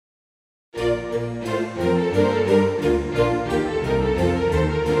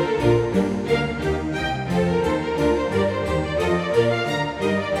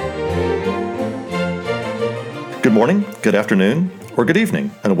good afternoon, or good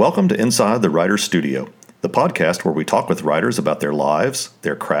evening, and welcome to Inside the Writer's Studio, the podcast where we talk with writers about their lives,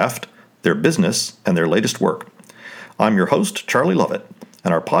 their craft, their business, and their latest work. I'm your host, Charlie Lovett,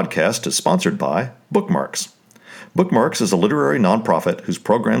 and our podcast is sponsored by Bookmarks. Bookmarks is a literary nonprofit whose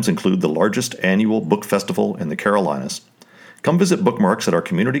programs include the largest annual book festival in the Carolinas. Come visit Bookmarks at our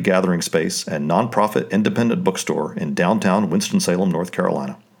community gathering space and nonprofit independent bookstore in downtown Winston-Salem, North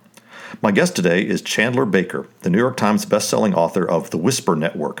Carolina. My guest today is Chandler Baker, the New York Times bestselling author of The Whisper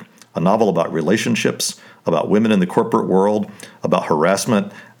Network, a novel about relationships, about women in the corporate world, about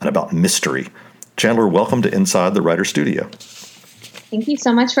harassment, and about mystery. Chandler, welcome to Inside the Writer's Studio. Thank you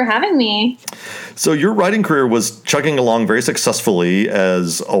so much for having me. So your writing career was chugging along very successfully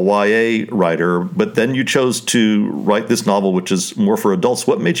as a YA writer, but then you chose to write this novel, which is more for adults.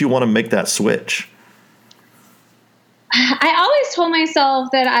 What made you want to make that switch? I always told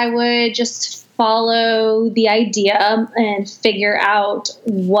myself that I would just follow the idea and figure out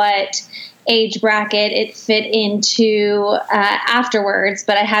what age bracket it fit into afterwards,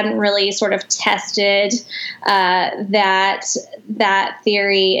 but I hadn't really sort of tested that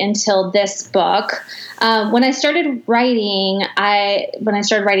theory until this book. When I started writing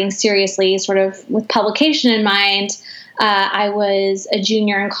seriously, sort of with publication in mind, I was a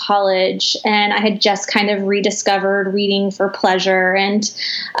junior in college, and I had just kind of rediscovered reading for pleasure and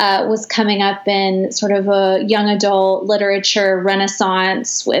was coming up in sort of a young adult literature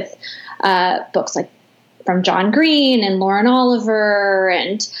renaissance with books like from John Green and Lauren Oliver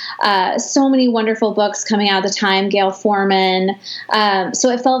and so many wonderful books coming out at the time, Gail Forman. So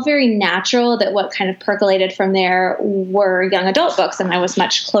it felt very natural that what kind of percolated from there were young adult books, and I was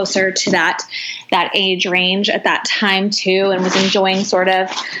much closer to that age range at that time too, and was enjoying sort of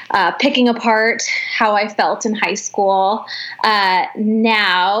picking apart how I felt in high school.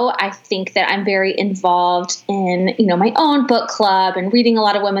 Now I think that I'm very involved in, my own book club and reading a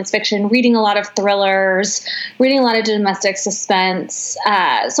lot of women's fiction, reading a lot of thrillers, reading a lot of domestic suspense.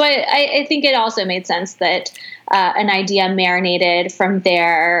 So I think it also made sense that an idea marinated from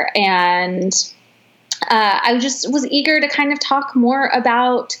there. And I just was eager to kind of talk more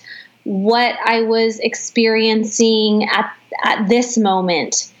about what I was experiencing at this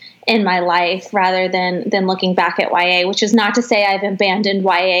moment in my life rather than looking back at YA, which is not to say I've abandoned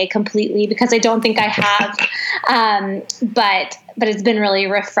YA completely, because I don't think I have. But it's been really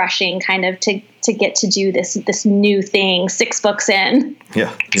refreshing kind of to get to do this new thing 6 books in.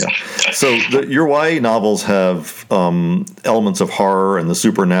 Yeah. So your YA novels have elements of horror and the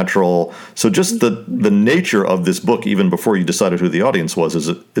supernatural. So just the nature of this book, even before you decided who the audience was, is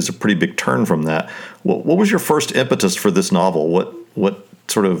a pretty big turn from that. What was your first impetus for this novel? What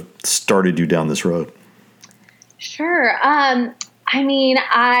sort of started you down this road? Sure.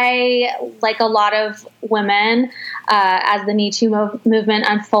 I, like a lot of women, as the Me Too movement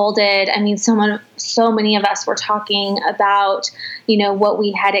unfolded, so many of us were talking about, what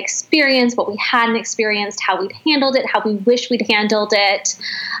we had experienced, what we hadn't experienced, how we'd handled it, how we wish we'd handled it.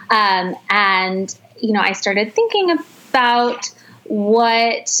 And I started thinking about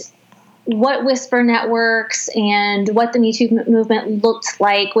what Whisper Networks and what the Me Too movement looked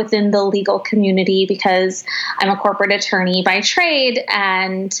like within the legal community, because I'm a corporate attorney by trade,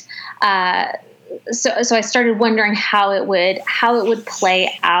 and so I started wondering how it would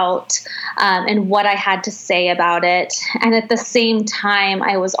play out, and what I had to say about it. And at the same time,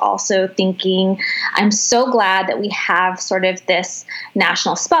 I was also thinking, I'm so glad that we have sort of this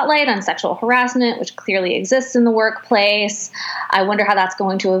national spotlight on sexual harassment, which clearly exists in the workplace. I wonder how that's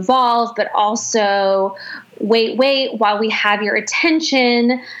going to evolve, but also, wait, while we have your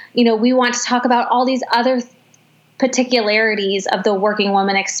attention, we want to talk about all these other particularities of the working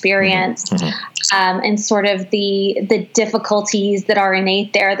woman experience, and sort of the difficulties that are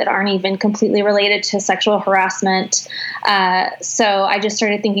innate there that aren't even completely related to sexual harassment. So I just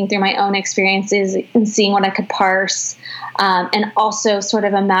started thinking through my own experiences and seeing what I could parse, and also sort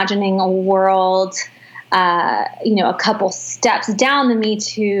of imagining a world, a couple steps down the Me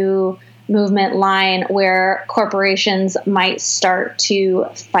Too movement line where corporations might start to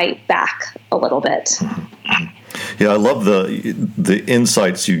fight back a little bit. Yeah, I love the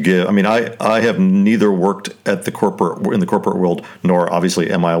insights you give. I have neither worked in the corporate world, nor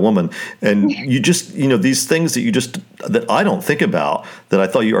obviously am I a woman. And you just, these things that I don't think about, that I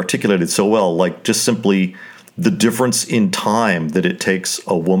thought you articulated so well, like just simply the difference in time that it takes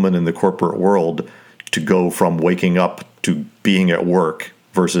a woman in the corporate world to go from waking up to being at work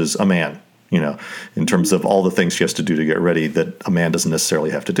versus a man. In terms of all the things she has to do to get ready that a man doesn't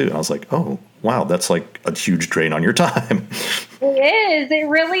necessarily have to do. And I was like, oh, wow, that's like a huge drain on your time. It is. It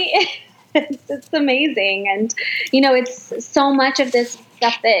really is. It's amazing. And, it's so much of this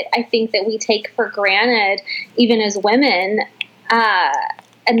stuff that I think that we take for granted, even as women.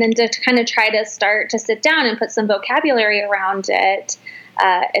 And then to kind of try to start to sit down and put some vocabulary around it.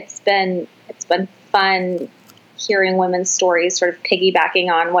 It's been fun hearing women's stories, sort of piggybacking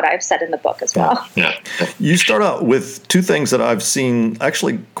on what I've said in the book as well. Yeah. You start out with two things that I've seen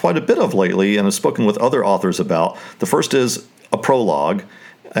actually quite a bit of lately and have spoken with other authors about. The first is a prologue,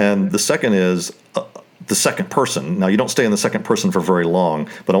 and the second is the second person. Now, you don't stay in the second person for very long,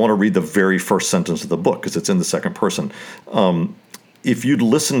 but I want to read the very first sentence of the book because it's in the second person. If you'd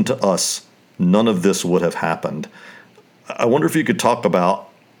listened to us, none of this would have happened. I wonder if you could talk about,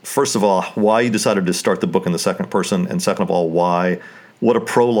 first of all, why you decided to start the book in the second person, and second of all, what a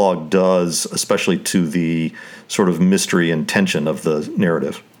prologue does, especially to the sort of mystery and tension of the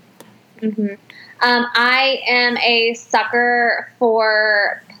narrative. Mm-hmm. I am a sucker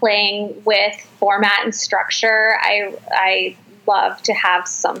for playing with format and structure. I love to have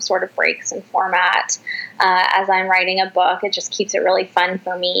some sort of breaks in format as I'm writing a book. It just keeps it really fun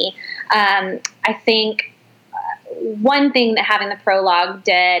for me. I think one thing that having the prologue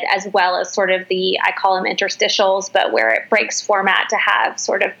did, as well as sort of I call them interstitials, but where it breaks format to have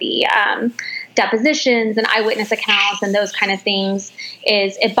sort of the depositions and eyewitness accounts and those kind of things,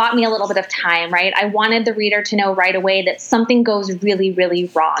 is it bought me a little bit of time, right? I wanted the reader to know right away that something goes really, really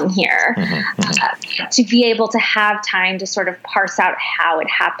wrong here. To be able to have time to sort of parse out how it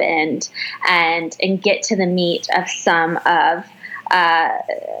happened and get to the meat of some of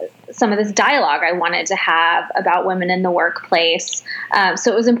this dialogue I wanted to have about women in the workplace.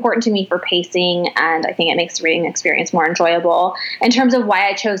 So it was important to me for pacing, and I think it makes the reading experience more enjoyable. In terms of why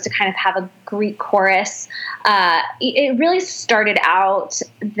I chose to kind of have a Greek chorus, it really started out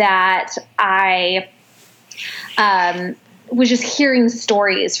that I was just hearing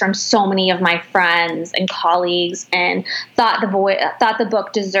stories from so many of my friends and colleagues, and thought the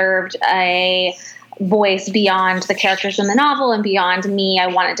book deserved a voice beyond the characters in the novel and beyond me. I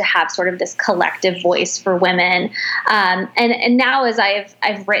wanted to have sort of this collective voice for women. And now as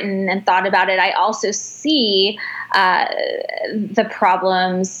I've written and thought about it, I also see the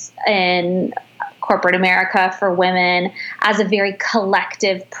problems in corporate America for women as a very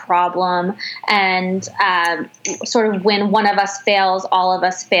collective problem. And sort of when one of us fails, all of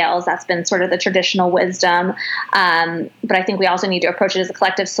us fails. That's been sort of the traditional wisdom. But I think we also need to approach it as a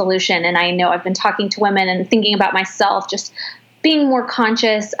collective solution. And I know I've been talking to women and thinking about myself, just being more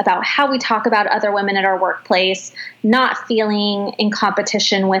conscious about how we talk about other women at our workplace, not feeling in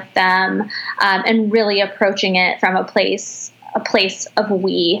competition with them, and really approaching it from a place of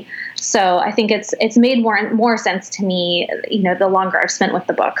we. So I think it's made more sense to me, the longer I've spent with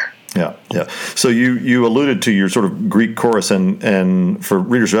the book. Yeah. So you alluded to your sort of Greek chorus, and for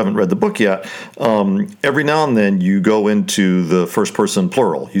readers who haven't read the book yet, every now and then you go into the first person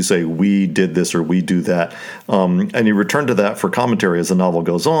plural. You say, we did this or we do that. And you return to that for commentary as the novel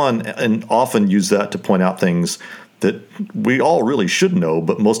goes on, and often use that to point out things that we all really should know,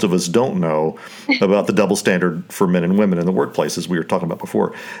 but most of us don't know about the double standard for men and women in the workplace, as we were talking about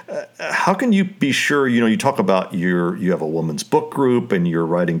before. How can you be sure, you talk about you have a women's book group and you're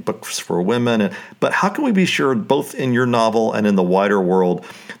writing books for women, but how can we be sure, both in your novel and in the wider world,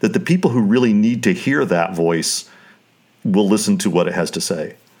 that the people who really need to hear that voice will listen to what it has to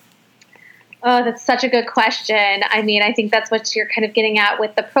say? Oh, that's such a good question. I mean, I think that's what you're kind of getting at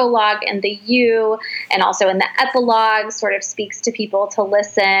with the prologue and the you, and also in the epilogue, sort of speaks to people to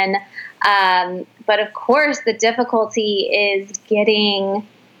listen. But of course, the difficulty is getting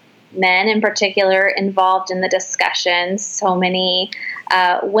men in particular involved in the discussion. So many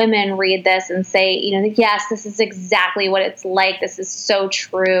women read this and say, yes, this is exactly what it's like. This is so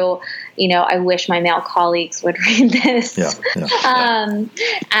true. I wish my male colleagues would read this. Yeah.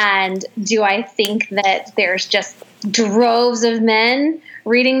 And do I think that there's just droves of men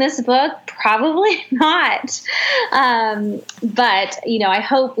reading this book? Probably not. But, I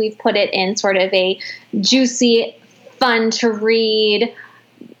hope we've put it in sort of a juicy, fun to read,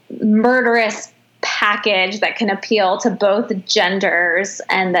 murderous package that can appeal to both genders,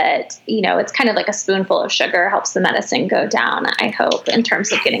 and that, it's kind of like a spoonful of sugar helps the medicine go down, I hope, in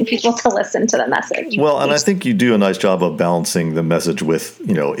terms of getting people to listen to the message. Well, and I think you do a nice job of balancing the message with,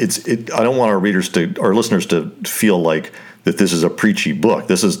 I don't want our listeners to feel like that this is a preachy book.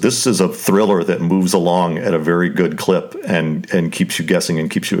 This is a thriller that moves along at a very good clip and keeps you guessing and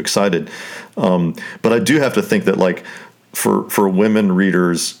keeps you excited. But I do have to think that, like, for women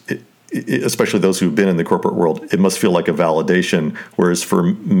readers, especially those who've been in the corporate world, it must feel like a validation, whereas for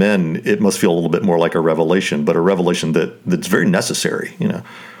men, it must feel a little bit more like a revelation, but a revelation that's very necessary,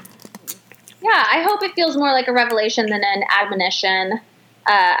 Yeah, I hope it feels more like a revelation than an admonition.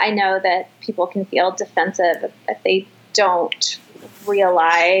 I know that people can feel defensive if they don't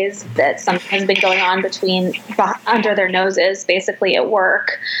realize that something has been going on under their noses, basically at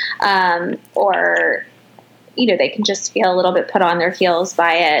work, or they can just feel a little bit put on their heels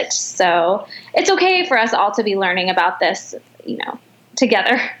by it. So it's okay for us all to be learning about this,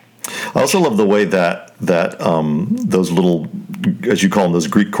 together. I also love the way that those little, as you call them, those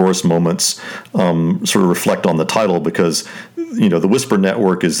Greek chorus moments, sort of reflect on the title, because the Whisper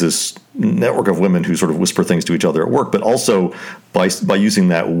Network is this network of women who sort of whisper things to each other at work, but also by using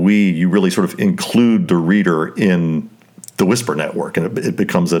that you really sort of include the reader in the Whisper Network, and it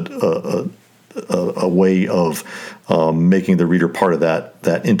becomes a way of making the reader part of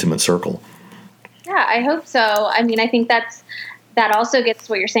that intimate circle. Yeah, I hope so. I mean, I think that also gets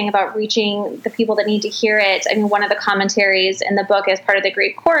what you're saying about reaching the people that need to hear it. I mean, one of the commentaries in the book as part of the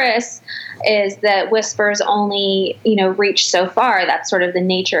Greek chorus is that whispers only, reach so far. That's sort of the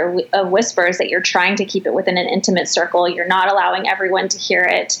nature of whispers, that you're trying to keep it within an intimate circle. You're not allowing everyone to hear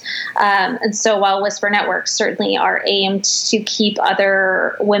it. And so while whisper networks certainly are aimed to keep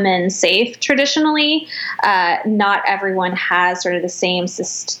other women safe traditionally, not everyone has sort of the same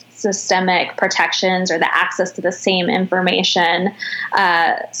systemic protections or the access to the same information.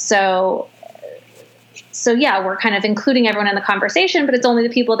 So yeah, we're kind of including everyone in the conversation, but it's only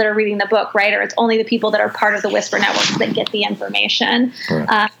the people that are reading the book, right? Or it's only the people that are part of the Whisper Network that get the information.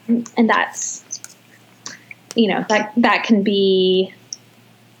 Right. And that's, that can be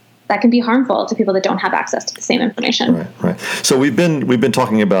harmful to people that don't have access to the same information. Right. So we've been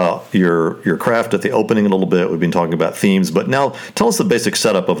talking about your craft at the opening a little bit. We've been talking about themes, but now tell us the basic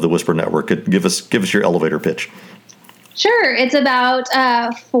setup of the Whisper Network. Give us your elevator pitch. Sure. It's about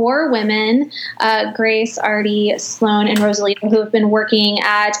 4 women, Grace, Artie, Sloan, and Rosalita, who have been working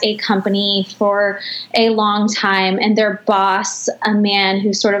at a company for a long time. And their boss, a man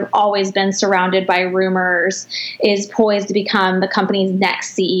who's sort of always been surrounded by rumors, is poised to become the company's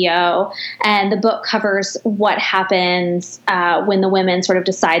next CEO. And the book covers what happens when the women sort of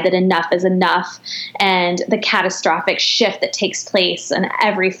decide that enough is enough, and the catastrophic shift that takes place on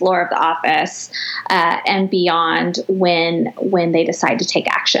every floor of the office and beyond when they decide to take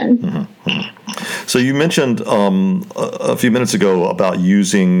action. Mm-hmm. So you mentioned a few minutes ago about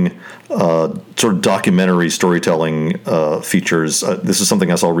using sort of documentary storytelling features. This is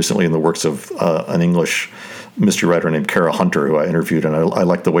something I saw recently in the works of an English mystery writer named Kara Hunter, who I interviewed, and I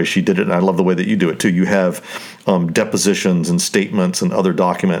like the way she did it, and I love the way that you do it too. You have depositions and statements and other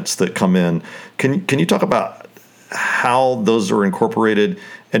documents that come in. Can you talk about how those are incorporated,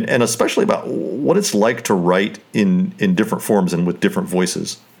 and especially about what it's like to write in different forms and with different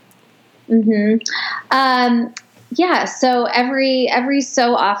voices? Mm-hmm. Yeah. So every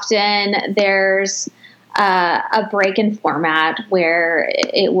so often there's a break in format where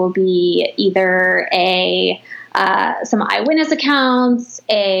it will be either some eyewitness accounts,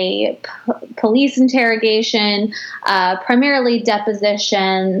 a police interrogation, primarily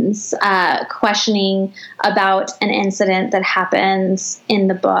depositions, questioning about an incident that happens in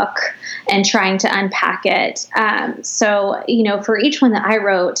the book and trying to unpack it. So, for each one that I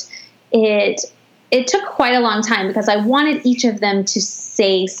wrote, it took quite a long time because I wanted each of them to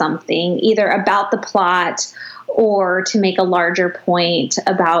say something either about the plot or to make a larger point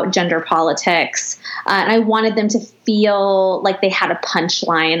about gender politics. And I wanted them to feel like they had a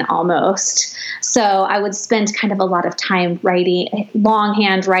punchline almost. So I would spend kind of a lot of time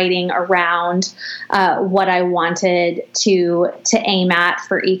longhand writing around what I wanted to aim at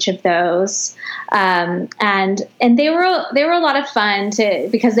for each of those. And they were a lot of fun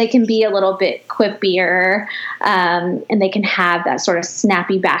because they can be a little bit quippier, and they can have that sort of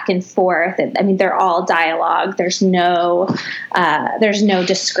snappy back and forth. I mean, they're all dialogue. There's no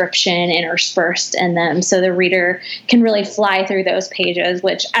description interspersed in them, so the reader can really fly through those pages,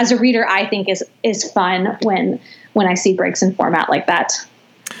 which as a reader I think is fun when I see breaks in format like that.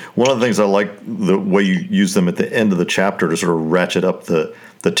 One of the things I like the way you use them at the end of the chapter to sort of ratchet up the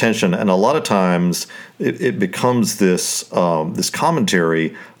tension, and a lot of times it becomes this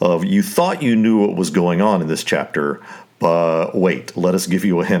commentary of, you thought you knew what was going on in this chapter, but wait, let us give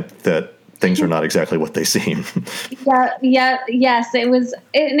you a hint that things are not exactly what they seem. Yes. It was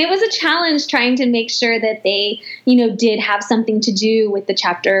a challenge trying to make sure that they, did have something to do with the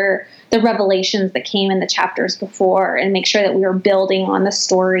chapter, the revelations that came in the chapters before, and make sure that we were building on the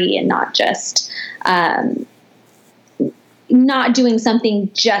story and not not doing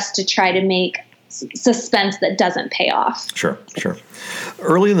something just to try to make suspense that doesn't pay off. Sure.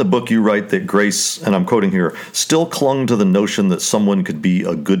 Early in the book, you write that Grace, and I'm quoting here, still clung to the notion that someone could be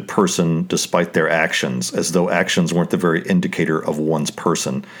a good person despite their actions, as though actions weren't the very indicator of one's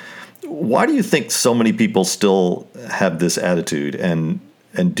person. Why do you think so many people still have this attitude? And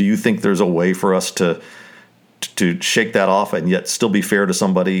do you think there's a way for us to shake that off and yet still be fair to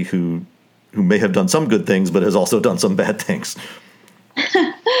somebody who may have done some good things but has also done some bad things?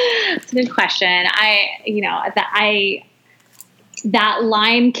 It's a good question. That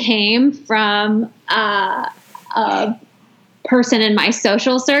line came from a person in my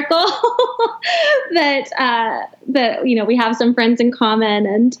social circle that we have some friends in common,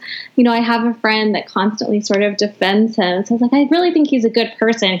 and I have a friend that constantly sort of defends him and says, like, I really think he's a good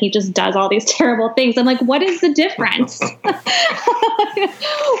person, he just does all these terrible things. I'm like, what is the difference?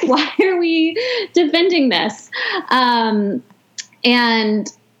 Why are we defending this? And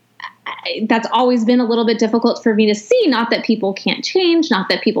that's always been a little bit difficult for me to see. Not that people can't change, not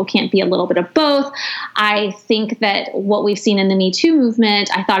that people can't be a little bit of both. I think that what we've seen in the Me Too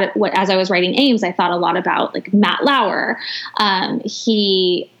movement, as I was writing Ames, I thought a lot about like Matt Lauer.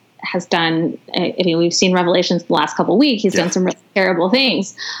 He has done, we've seen revelations the last couple of weeks. He's done some really terrible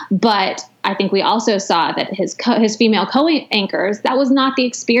things, but I think we also saw that his female co-anchors, that was not the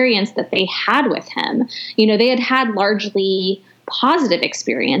experience that they had with him. They had largely positive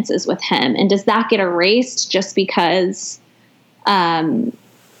experiences with him. And does that get erased just because, what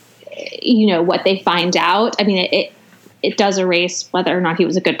they find out? I mean, it does erase whether or not he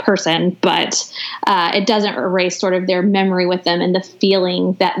was a good person, but it doesn't erase sort of their memory with them and the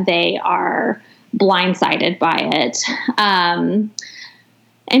feeling that they are blindsided by it.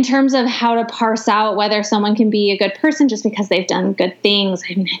 In terms of how to parse out whether someone can be a good person just because they've done good things,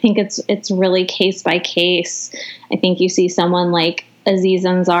 I mean, I think it's really case by case. I think you see someone like Aziz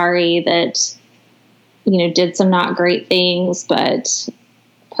Ansari that, did some not great things, but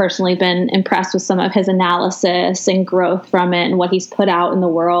personally been impressed with some of his analysis and growth from it and what he's put out in the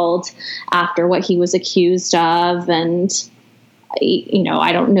world after what he was accused of. And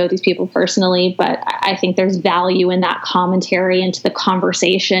I don't know these people personally, but I think there's value in that commentary into the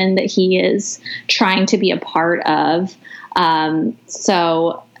conversation that he is trying to be a part of.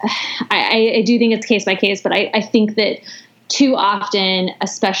 So I do think it's case by case, but I think that too often,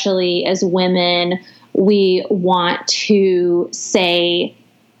 especially as women, we want to say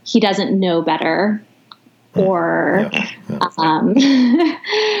he doesn't know better or,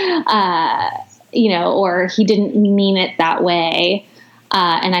 or he didn't mean it that way.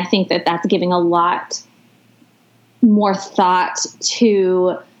 And I think that that's giving a lot more thought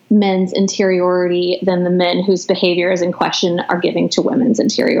to men's interiority than the men whose behavior is in question are giving to women's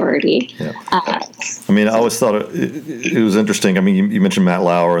interiority. Yeah. I mean, I always thought it was interesting. I mean, you mentioned Matt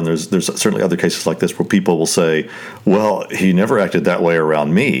Lauer, and there's certainly other cases like this where people will say, well, he never acted that way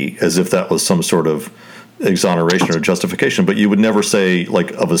around me, as if that was some sort of exoneration or justification, but you would never say,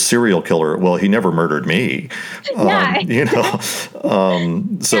 like, of a serial killer, well, he never murdered me. Look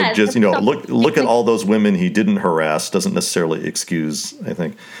at all those women he didn't harass doesn't necessarily excuse, I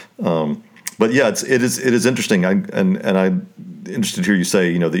think. But yeah, it is interesting. I'm interested to hear you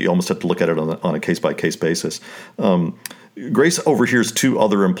say, that you almost have to look at it on a case by case basis. Grace overhears two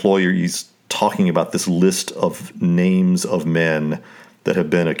other employees talking about this list of names of men that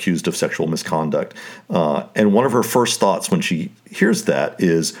have been accused of sexual misconduct. And one of her first thoughts when she hears that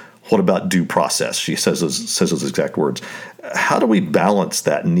is, what about due process? She says those exact words. How do we balance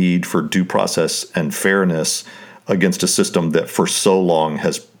that need for due process and fairness against a system that for so long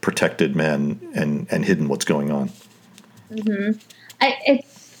has protected men and hidden what's going on? Mm-hmm.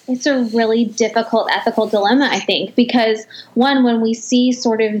 It's a really difficult ethical dilemma, I think, because one, when we see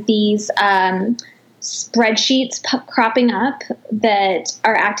sort of these spreadsheets cropping up that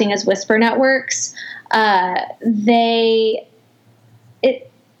are acting as whisper networks,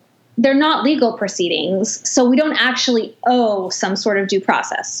 they're not legal proceedings, so we don't actually owe some sort of due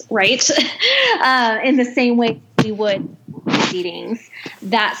process, right? In the same way we would proceedings.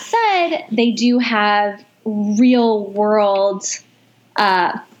 That said, they do have real world,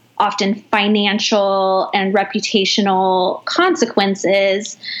 often financial and reputational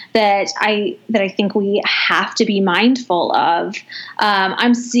consequences that I think we have to be mindful of.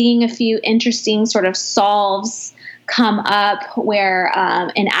 I'm seeing a few interesting sort of solves come up where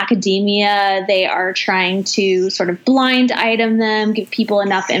in academia they are trying to sort of blind item them, give people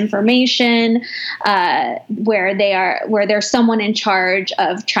enough information, where there's someone in charge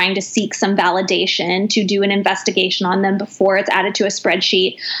of trying to seek some validation to do an investigation on them before it's added to a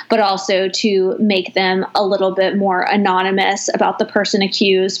spreadsheet, but also to make them a little bit more anonymous about the person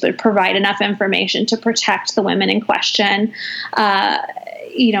accused, but provide enough information to protect the women in question.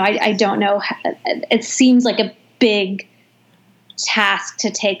 I don't know. It seems like a big task to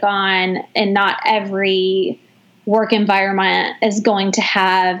take on, and not every work environment is going to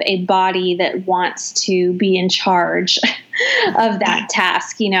have a body that wants to be in charge of that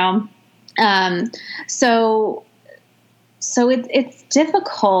task, So it's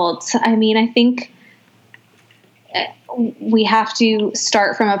difficult. I mean, I think we have to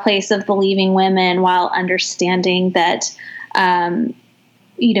start from a place of believing women while understanding that,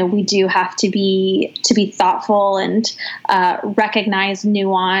 we do have to be thoughtful and recognize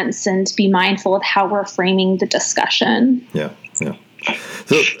nuance and be mindful of how we're framing the discussion. Yeah.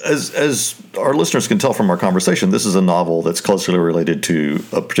 So as our listeners can tell from our conversation, this is a novel that's closely related to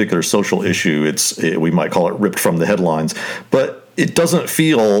a particular social issue. We might call it ripped from the headlines, but it doesn't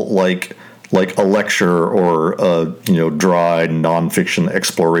feel like a lecture or a dry nonfiction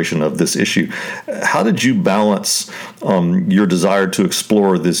exploration of this issue. How did you balance your desire to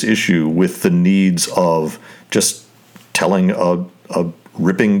explore this issue with the needs of just telling a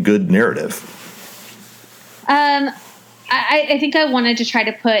ripping good narrative? I think I wanted to try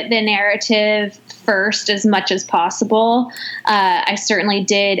to put the narrative first as much as possible. I certainly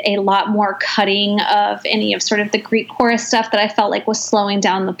did a lot more cutting of any of sort of the Greek chorus stuff that I felt like was slowing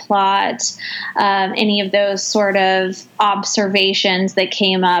down the plot. Any of those sort of observations that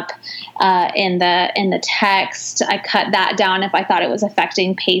came up in the text, I cut that down if I thought it was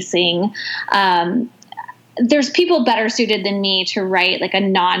affecting pacing. There's people better suited than me to write like a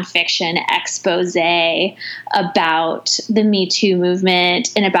nonfiction expose about the Me Too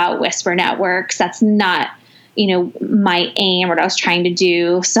movement and about whisper networks. That's not, my aim or what I was trying to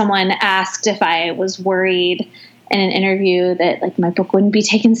do. Someone asked if I was worried in an interview that like my book wouldn't be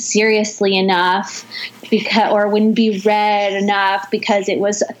taken seriously enough or wouldn't be read enough because it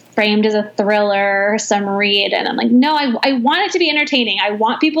was framed as a thriller or some read. And I'm like, no, I want it to be entertaining. I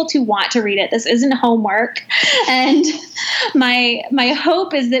want people to want to read it. This isn't homework. And my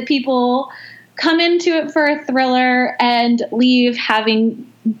hope is that people come into it for a thriller and leave having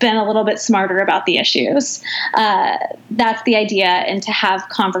been a little bit smarter about the issues. That's the idea, and to have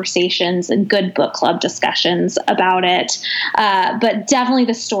conversations and good book club discussions about it. But definitely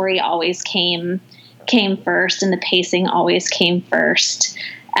the story always came first, and the pacing always came first.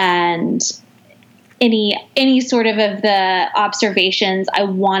 And any sort of the observations, I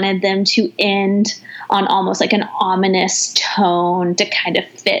wanted them to end on almost like an ominous tone to kind of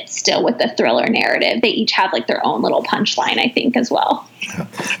fit still with the thriller narrative. They each have like their own little punchline, I think, as well. Yeah.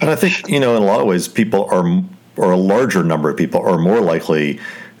 And I think, in a lot of ways, people or a larger number of people are more likely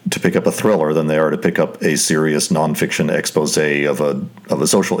to pick up a thriller than they are to pick up a serious nonfiction expose of a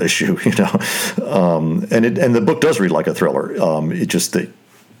social issue, and the book does read like a thriller. It just that,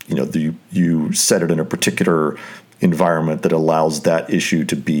 you set it in a particular environment that allows that issue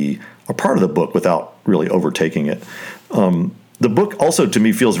to be a part of the book without really overtaking it. The book also, to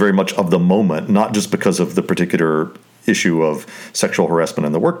me, feels very much of the moment, not just because of the particular issue of sexual harassment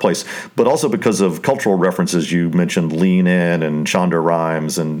in the workplace, but also because of cultural references. You mentioned Lean In and Shonda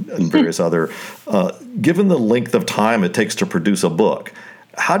Rhimes and various other. Given the length of time it takes to produce a book,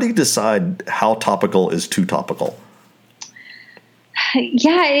 how do you decide how topical is too topical?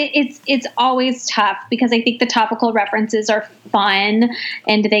 Yeah, it's always tough because I think the topical references are fun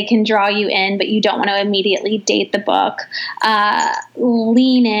and they can draw you in, but you don't want to immediately date the book.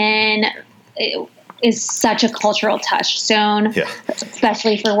 Lean In is such a cultural touchstone,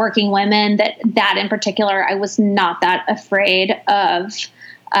 especially for working women, that in particular, I was not that afraid of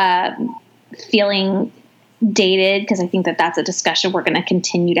feeling dated, because I think that's a discussion we're going to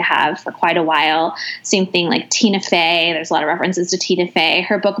continue to have for quite a while. Same thing like Tina Fey. There's a lot of references to Tina Fey.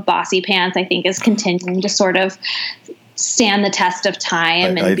 Her book Bossy Pants, I think, is continuing to sort of stand the test of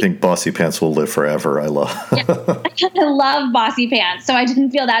time. I think Bossy Pants will live forever. I love Bossy Pants, so I didn't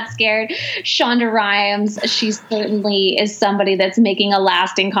feel that scared. Shonda Rhimes, she certainly is somebody that's making a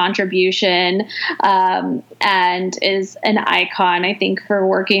lasting contribution, and is an icon, I think, for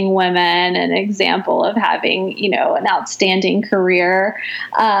working women, an example of having, an outstanding career.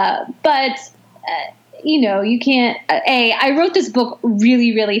 But you can't, I wrote this book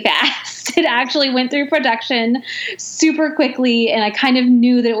really, really fast. fast. It actually went through production super quickly, and I kind of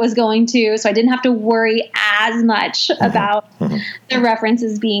knew that it was going to, so I didn't have to worry as much about the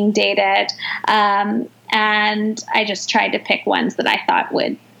references being dated. And I just tried to pick ones that I thought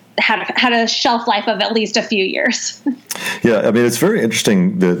would had a shelf life of at least a few years. Yeah, I mean, it's very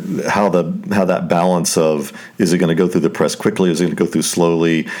interesting how that balance of, is it going to go through the press quickly, is it going to go through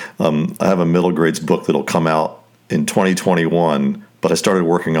slowly? I have a middle grades book that'll come out in 2021, but I started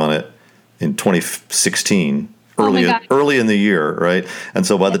working on it in 2016, early in the year, right? And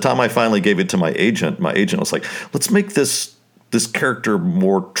so by the time I finally gave it to my agent was like, let's make this character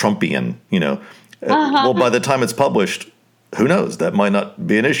more Trumpian, Well, by the time it's published, who knows? That might not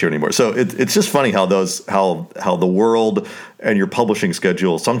be an issue anymore. So it's just funny how the world and your publishing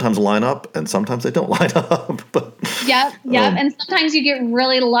schedule sometimes line up and sometimes they don't line up. But Yep. And sometimes you get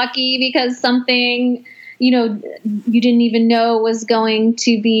really lucky because something, you didn't even know was going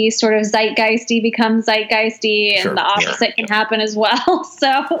to be sort of zeitgeisty becomes zeitgeisty, and the opposite can happen as well.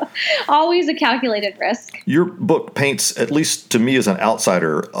 So always a calculated risk. Your book paints, at least to me as an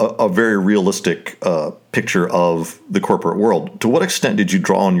outsider, a very realistic picture of the corporate world. To what extent did you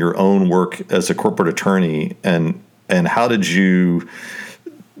draw on your own work as a corporate attorney, and how did you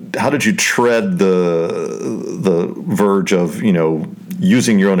tread the verge of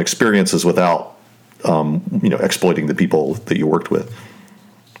using your own experiences without exploiting the people that you worked with?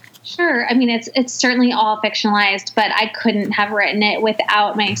 Sure. I mean, it's certainly all fictionalized, but I couldn't have written it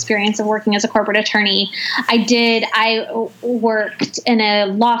without my experience of working as a corporate attorney. I worked in a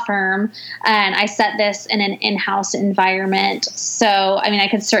law firm, and I set this in an in-house environment. So, I mean, I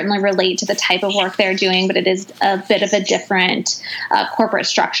could certainly relate to the type of work they're doing, but it is a bit of a different corporate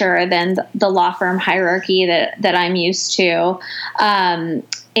structure than the law firm hierarchy that I'm used to.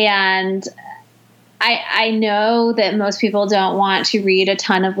 And I know that most people don't want to read a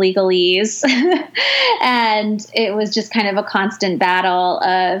ton of legalese, and it was just kind of a constant battle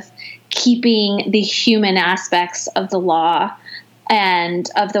of keeping the human aspects of the law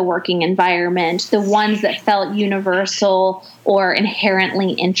and of the working environment, the ones that felt universal or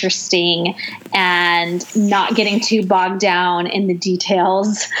inherently interesting, and not getting too bogged down in the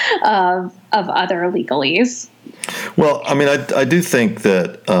details of other legalese. Well, I mean, I do think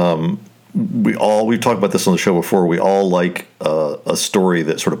that we've talked about this on the show before. We all like a story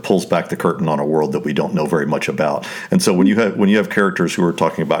that sort of pulls back the curtain on a world that we don't know very much about. And so when you have characters who are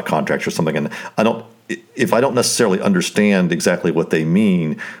talking about contracts or something, and if I don't necessarily understand exactly what they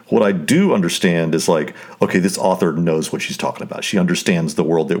mean, what I do understand is like, okay, this author knows what she's talking about. She understands the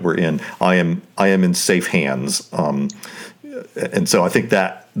world that we're in. I am in safe hands. And so I think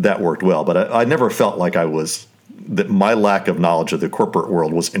that worked well. But I never felt like that my lack of knowledge of the corporate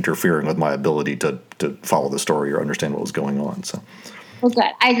world was interfering with my ability to follow the story or understand what was going on. So, well, good.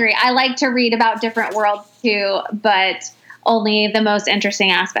 I agree. I like to read about different worlds too, but only the most interesting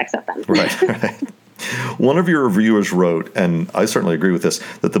aspects of them. Right. One of your reviewers wrote, and I certainly agree with this,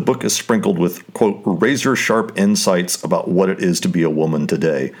 that the book is sprinkled with, quote, razor sharp insights about what it is to be a woman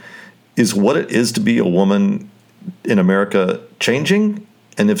today. Is what it is to be a woman in America changing?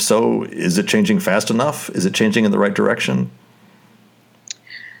 And if so, is it changing fast enough? Is it changing in the right direction?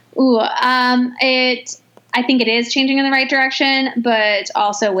 I think it is changing in the right direction, but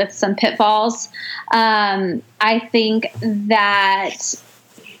also with some pitfalls. I think that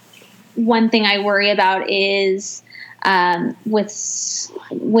one thing I worry about is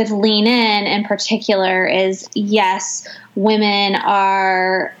with Lean In particular is, yes, women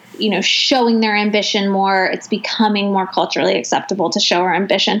are showing their ambition more. It's becoming more culturally acceptable to show our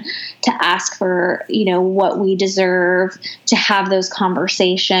ambition, to ask for, what we deserve, to have those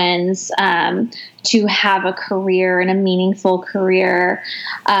conversations, to have a career and a meaningful career.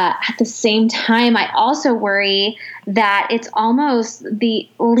 At the same time, I also worry that it's almost the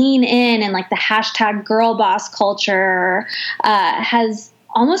lean in and like the hashtag girl boss culture has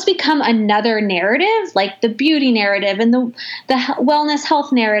almost become another narrative, like the beauty narrative and the wellness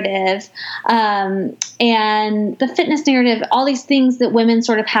health narrative, and the fitness narrative, all these things that women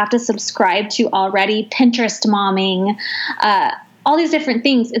sort of have to subscribe to already, Pinterest momming, all these different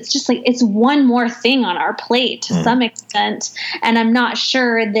things. It's just like, it's one more thing on our plate to some extent. And I'm not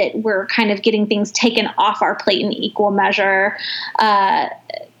sure that we're kind of getting things taken off our plate in equal measure.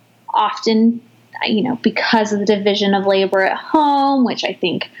 Often, because of the division of labor at home, which I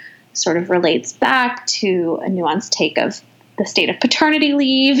think sort of relates back to a nuanced take of the state of paternity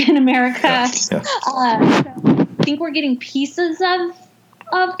leave in America. Yes. So I think we're getting pieces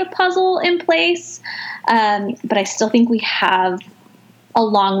of the puzzle in place. But I still think we have a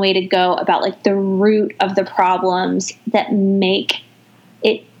long way to go about like the root of the problems that make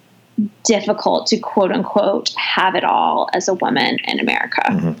it difficult to quote unquote have it all as a woman in America.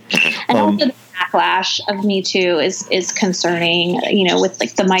 Mm-hmm. And also the backlash of Me Too is concerning, with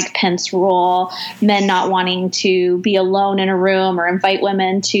like the Mike Pence rule, men not wanting to be alone in a room or invite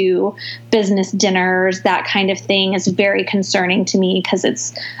women to business dinners, that kind of thing is very concerning to me because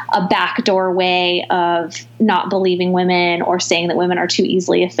it's a backdoor way of not believing women or saying that women are too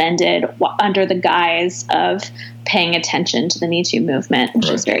easily offended under the guise of paying attention to the Me Too movement, which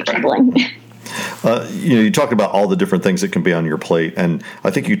is very troubling. You talk about all the different things that can be on your plate, and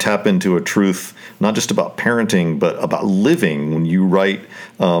I think you tap into a truth not just about parenting, but about living. When you write,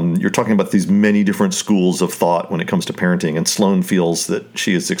 you're talking about these many different schools of thought when it comes to parenting, and Sloane feels that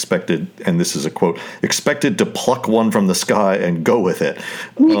she is expected, and this is a quote, expected to pluck one from the sky and go with it.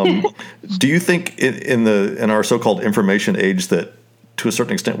 Do you think in our so-called information age that, to a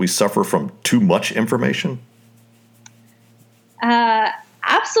certain extent, we suffer from too much information?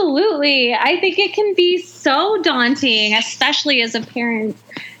 Absolutely. I think it can be so daunting, especially as a parent,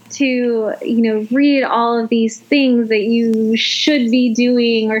 to, read all of these things that you should be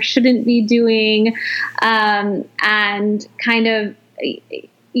doing or shouldn't be doing. And kind of,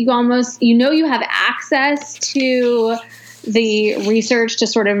 you almost, you have access to the research to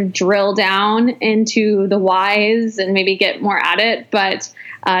sort of drill down into the whys and maybe get more at it, but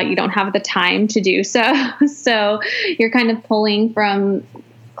you don't have the time to do so. So you're kind of pulling from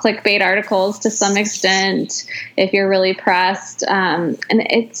clickbait articles to some extent if you're really pressed. And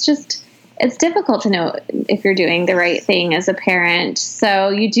it's difficult to know if you're doing the right thing as a parent. So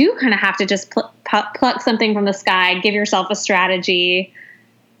you do kind of have to just pluck something from the sky, give yourself a strategy,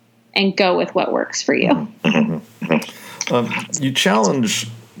 and go with what works for you. You challenge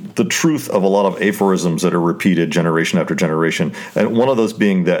the truth of a lot of aphorisms that are repeated generation after generation. And one of those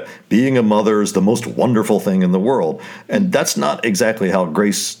being that being a mother is the most wonderful thing in the world. And that's not exactly how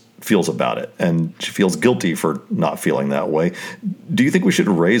Grace feels about it. And she feels guilty for not feeling that way. Do you think we should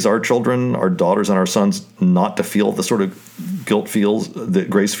raise our children, our daughters and our sons, not to feel the sort of guilt feels that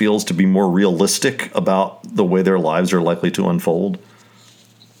Grace feels, to be more realistic about the way their lives are likely to unfold?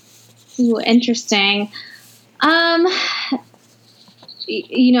 Ooh, interesting.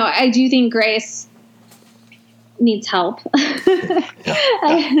 I do think Grace needs help. Yeah.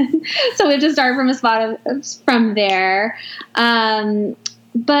 So we have to start from a spot from there.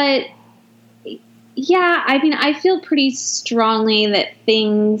 But yeah, I feel pretty strongly that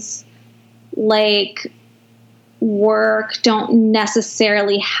things like work don't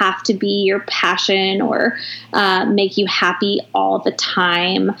necessarily have to be your passion or make you happy all the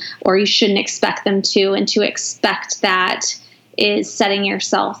time, or you shouldn't expect them to. And to expect that is setting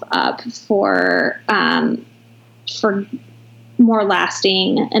yourself up for more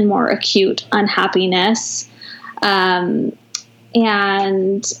lasting and more acute unhappiness. And,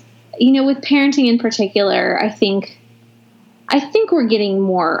 with parenting in particular, I think we're getting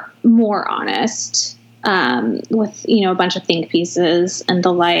more honest with, a bunch of think pieces and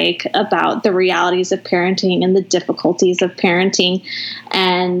the like about the realities of parenting and the difficulties of parenting,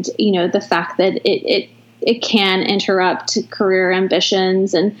 and, the fact that it can interrupt career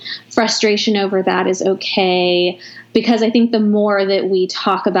ambitions, and frustration over that is okay. Because I think the more that we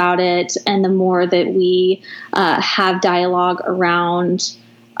talk about it and the more that we have dialogue around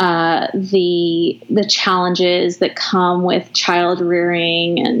the challenges that come with child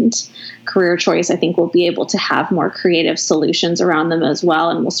rearing and career choice, I think we'll be able to have more creative solutions around them as well,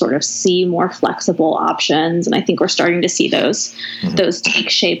 and we'll sort of see more flexible options. And I think we're starting to see those take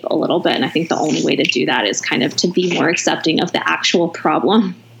shape a little bit. And I think the only way to do that is kind of to be more accepting of the actual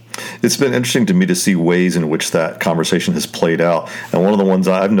problem. It's been interesting to me to see ways in which that conversation has played out. And one of the ones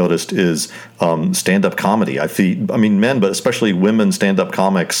I've noticed is stand-up comedy. Men, but especially women stand-up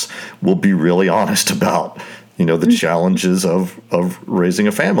comics will be really honest about, the challenges of raising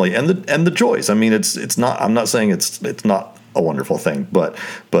a family and the joys. It's not, I'm not saying it's not a wonderful thing, but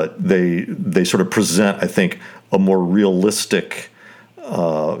they sort of present, I think, a more realistic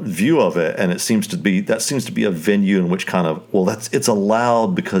view of it, and that seems to be a venue in which kind of, it's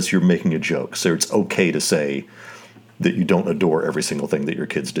allowed because you're making a joke, so it's okay to say that you don't adore every single thing that your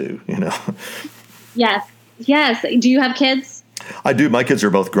kids do. Yes. Do you have kids? I do. My kids are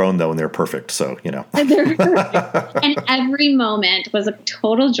both grown though, and they're perfect. So They're perfect. And every moment was a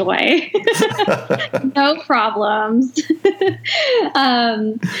total joy. No problems.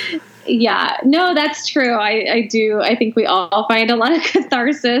 Yeah, no, that's true. I do. I think we all find a lot of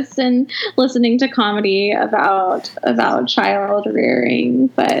catharsis in listening to comedy about child rearing,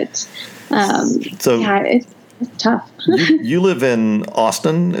 but it's tough. You live in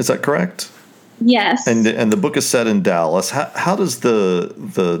Austin, is that correct? Yes. And the book is set in Dallas. How does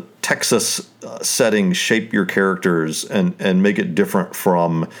the Texas setting shape your characters and make it different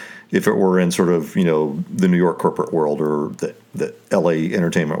from if it were in sort of, the New York corporate world or the LA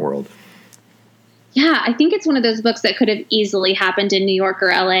entertainment world? Yeah, I think it's one of those books that could have easily happened in New York or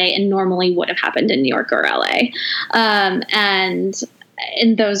LA and normally would have happened in New York or LA. And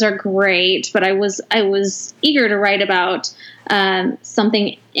those are great, but I was eager to write about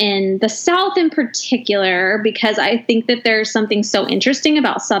something in the South in particular, because I think that there's something so interesting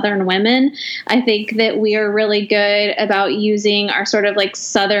about Southern women. I think that we are really good about using our sort of like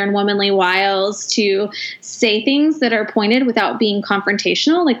Southern womanly wiles to say things that are pointed without being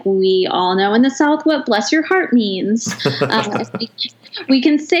confrontational. Like, we all know in the South what bless your heart means. We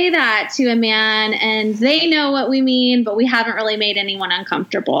can say that to a man and they know what we mean, but we haven't really made anyone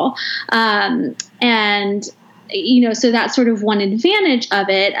uncomfortable. So that's sort of one advantage of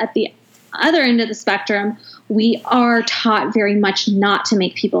it. At the other end of the spectrum, we are taught very much not to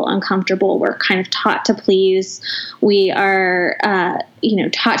make people uncomfortable. We're kind of taught to please. We are,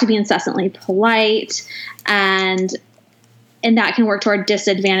 taught to be incessantly polite, and that can work to our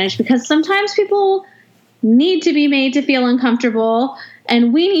disadvantage because sometimes people need to be made to feel uncomfortable,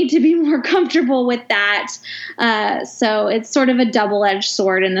 and we need to be more comfortable with that. So it's sort of a double-edged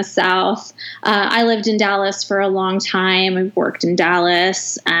sword in the South. I lived in Dallas for a long time. I've worked in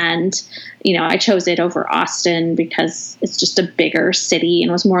Dallas, and I chose it over Austin because it's just a bigger city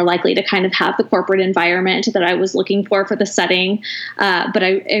and was more likely to kind of have the corporate environment that I was looking for the setting. But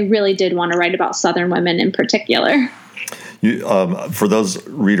I really did want to write about Southern women in particular. For those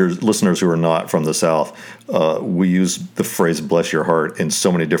listeners who are not from the South, we use the phrase "bless your heart" in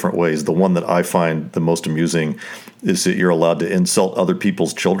so many different ways. The one that I find the most amusing is that you're allowed to insult other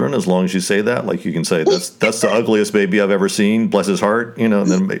people's children as long as you say that. Like, you can say, that's the ugliest baby I've ever seen, bless his heart, and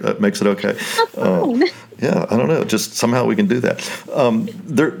then that makes it okay. Yeah, I don't know. Just somehow we can do that.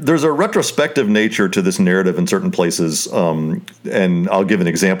 There's a retrospective nature to this narrative in certain places, and I'll give an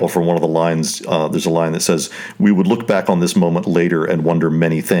example from one of the lines. There's a line that says, "We would look back on this moment later and wonder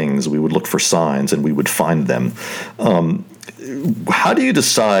many things. We would look for signs and we would find them." How do you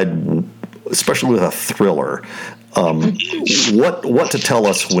decide, especially with a thriller, what to tell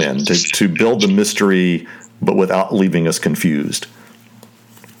us when, to build the mystery but without leaving us confused?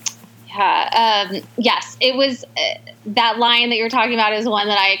 Yeah. Yes, it was that line that you were talking about is one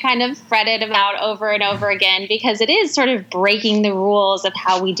that I kind of fretted about over and over again, because it is sort of breaking the rules of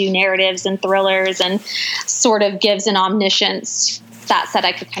how we do narratives and thrillers, and sort of gives an omniscience. That said,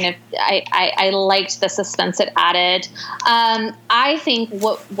 I liked the suspense it added. I think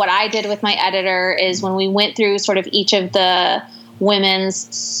what I did with my editor is, when we went through sort of each of the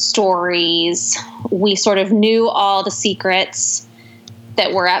women's stories, we sort of knew all the secrets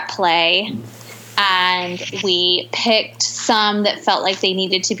that were at play, and we picked some that felt like they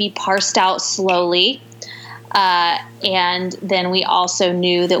needed to be parsed out slowly. And then we also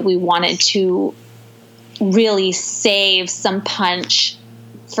knew that we wanted to really save some punch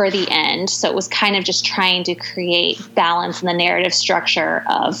for the end. So it was kind of just trying to create balance in the narrative structure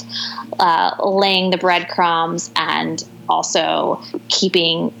of laying the breadcrumbs and also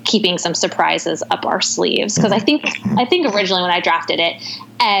keeping some surprises up our sleeves. Because I think originally when I drafted it,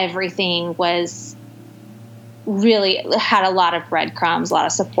 everything was really had a lot of breadcrumbs, a lot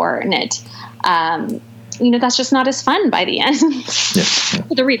of support in it. That's just not as fun by the end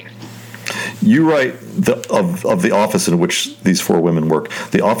for the reader. You write of the office in which these four women work.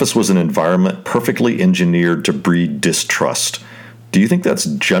 The office was an environment perfectly engineered to breed distrust. Do you think that's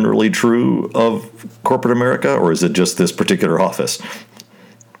generally true of corporate America, or is it just this particular office?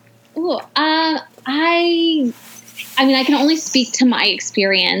 Ooh, I can only speak to my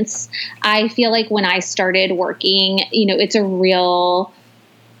experience. I feel like when I started working, it's a real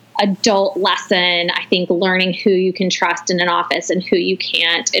adult lesson, I think, learning who you can trust in an office and who you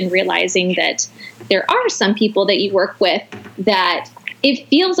can't, and realizing that there are some people that you work with that it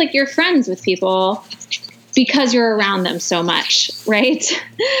feels like you're friends with people because you're around them so much, right?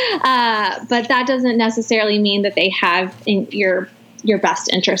 But that doesn't necessarily mean that they have your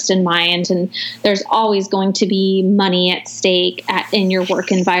best interest in mind. And there's always going to be money at stake in your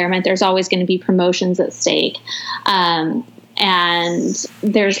work environment. There's always going to be promotions at stake. And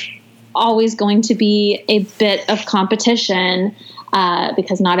there's always going to be a bit of competition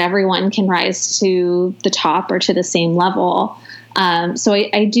because not everyone can rise to the top or to the same level. So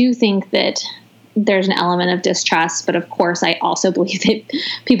I do think that there's an element of distrust, but of course I also believe that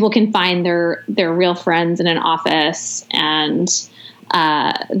people can find their real friends in an office, and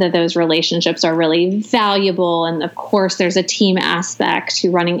that those relationships are really valuable. And of course, there's a team aspect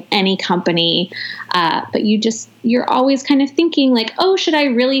to running any company. But you're always kind of thinking like, oh, should I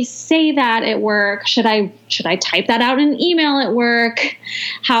really say that at work? Should I type that out in an email at work?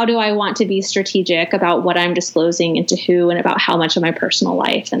 How do I want to be strategic about what I'm disclosing and to who, and about how much of my personal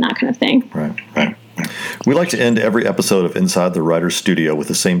life and that kind of thing? Right. We like to end every episode of Inside the Writer's Studio with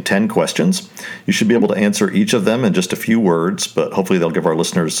the same 10 questions. You should be able to answer each of them in just a few words, but hopefully they'll give our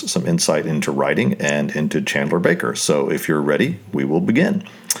listeners some insight into writing and into Chandler Baker. So if you're ready, we will begin.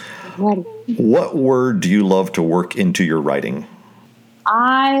 Ready. What word do you love to work into your writing?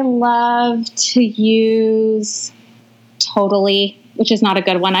 I love to use totally, which is not a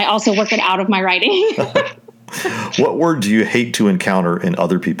good one. I also work it out of my writing. What word do you hate to encounter in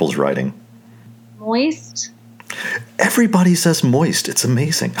other people's writing? Moist. Everybody says moist. It's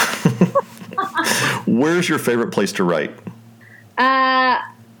amazing. Where's your favorite place to write?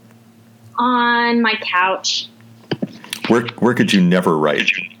 On my couch. Where could you never write?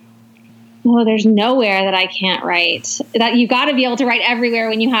 Oh, there's nowhere that I can't write. That you got to be able to write everywhere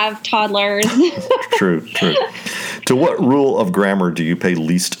when you have toddlers. True. To what rule of grammar do you pay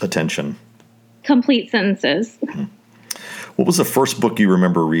least attention? Complete sentences. What was the first book you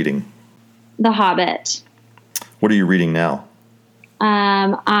remember reading? The Hobbit. What are you reading now?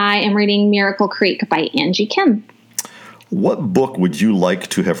 I am reading Miracle Creek by Angie Kim. What book would you like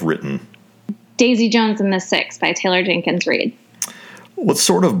to have written? Daisy Jones and the Six by Taylor Jenkins Reid. What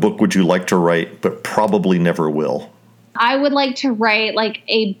sort of book would you like to write but probably never will? I would like to write like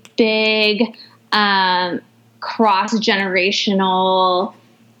a big cross-generational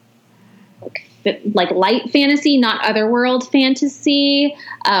like light fantasy, not otherworld fantasy,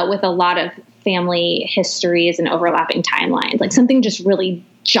 with a lot of family histories and overlapping timelines, like something just really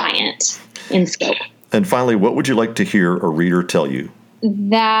giant in scope. And finally, what would you like to hear a reader tell you?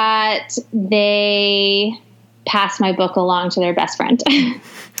 That they pass my book along to their best friend.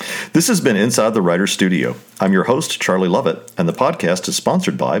 This has been Inside the Writer's Studio. I'm your host, Charlie Lovett, and the podcast is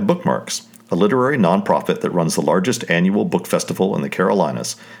sponsored by Bookmarks, a literary nonprofit that runs the largest annual book festival in the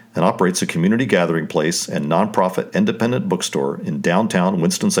Carolinas and operates a community gathering place and nonprofit independent bookstore in downtown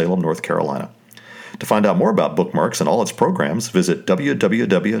Winston-Salem, North Carolina. To find out more about Bookmarks and all its programs, visit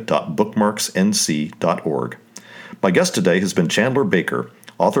www.bookmarksnc.org. My guest today has been Chandler Baker,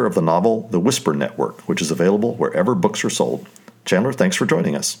 author of the novel The Whisper Network, which is available wherever books are sold. Chandler, thanks for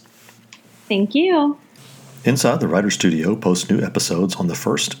joining us. Thank you. Inside the Writer's Studio posts new episodes on the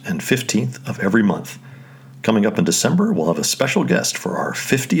 1st and 15th of every month. Coming up in December, we'll have a special guest for our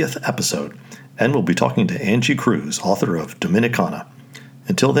 50th episode, and we'll be talking to Angie Cruz, author of Dominicana.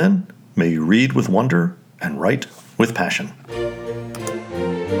 Until then, may you read with wonder and write with passion.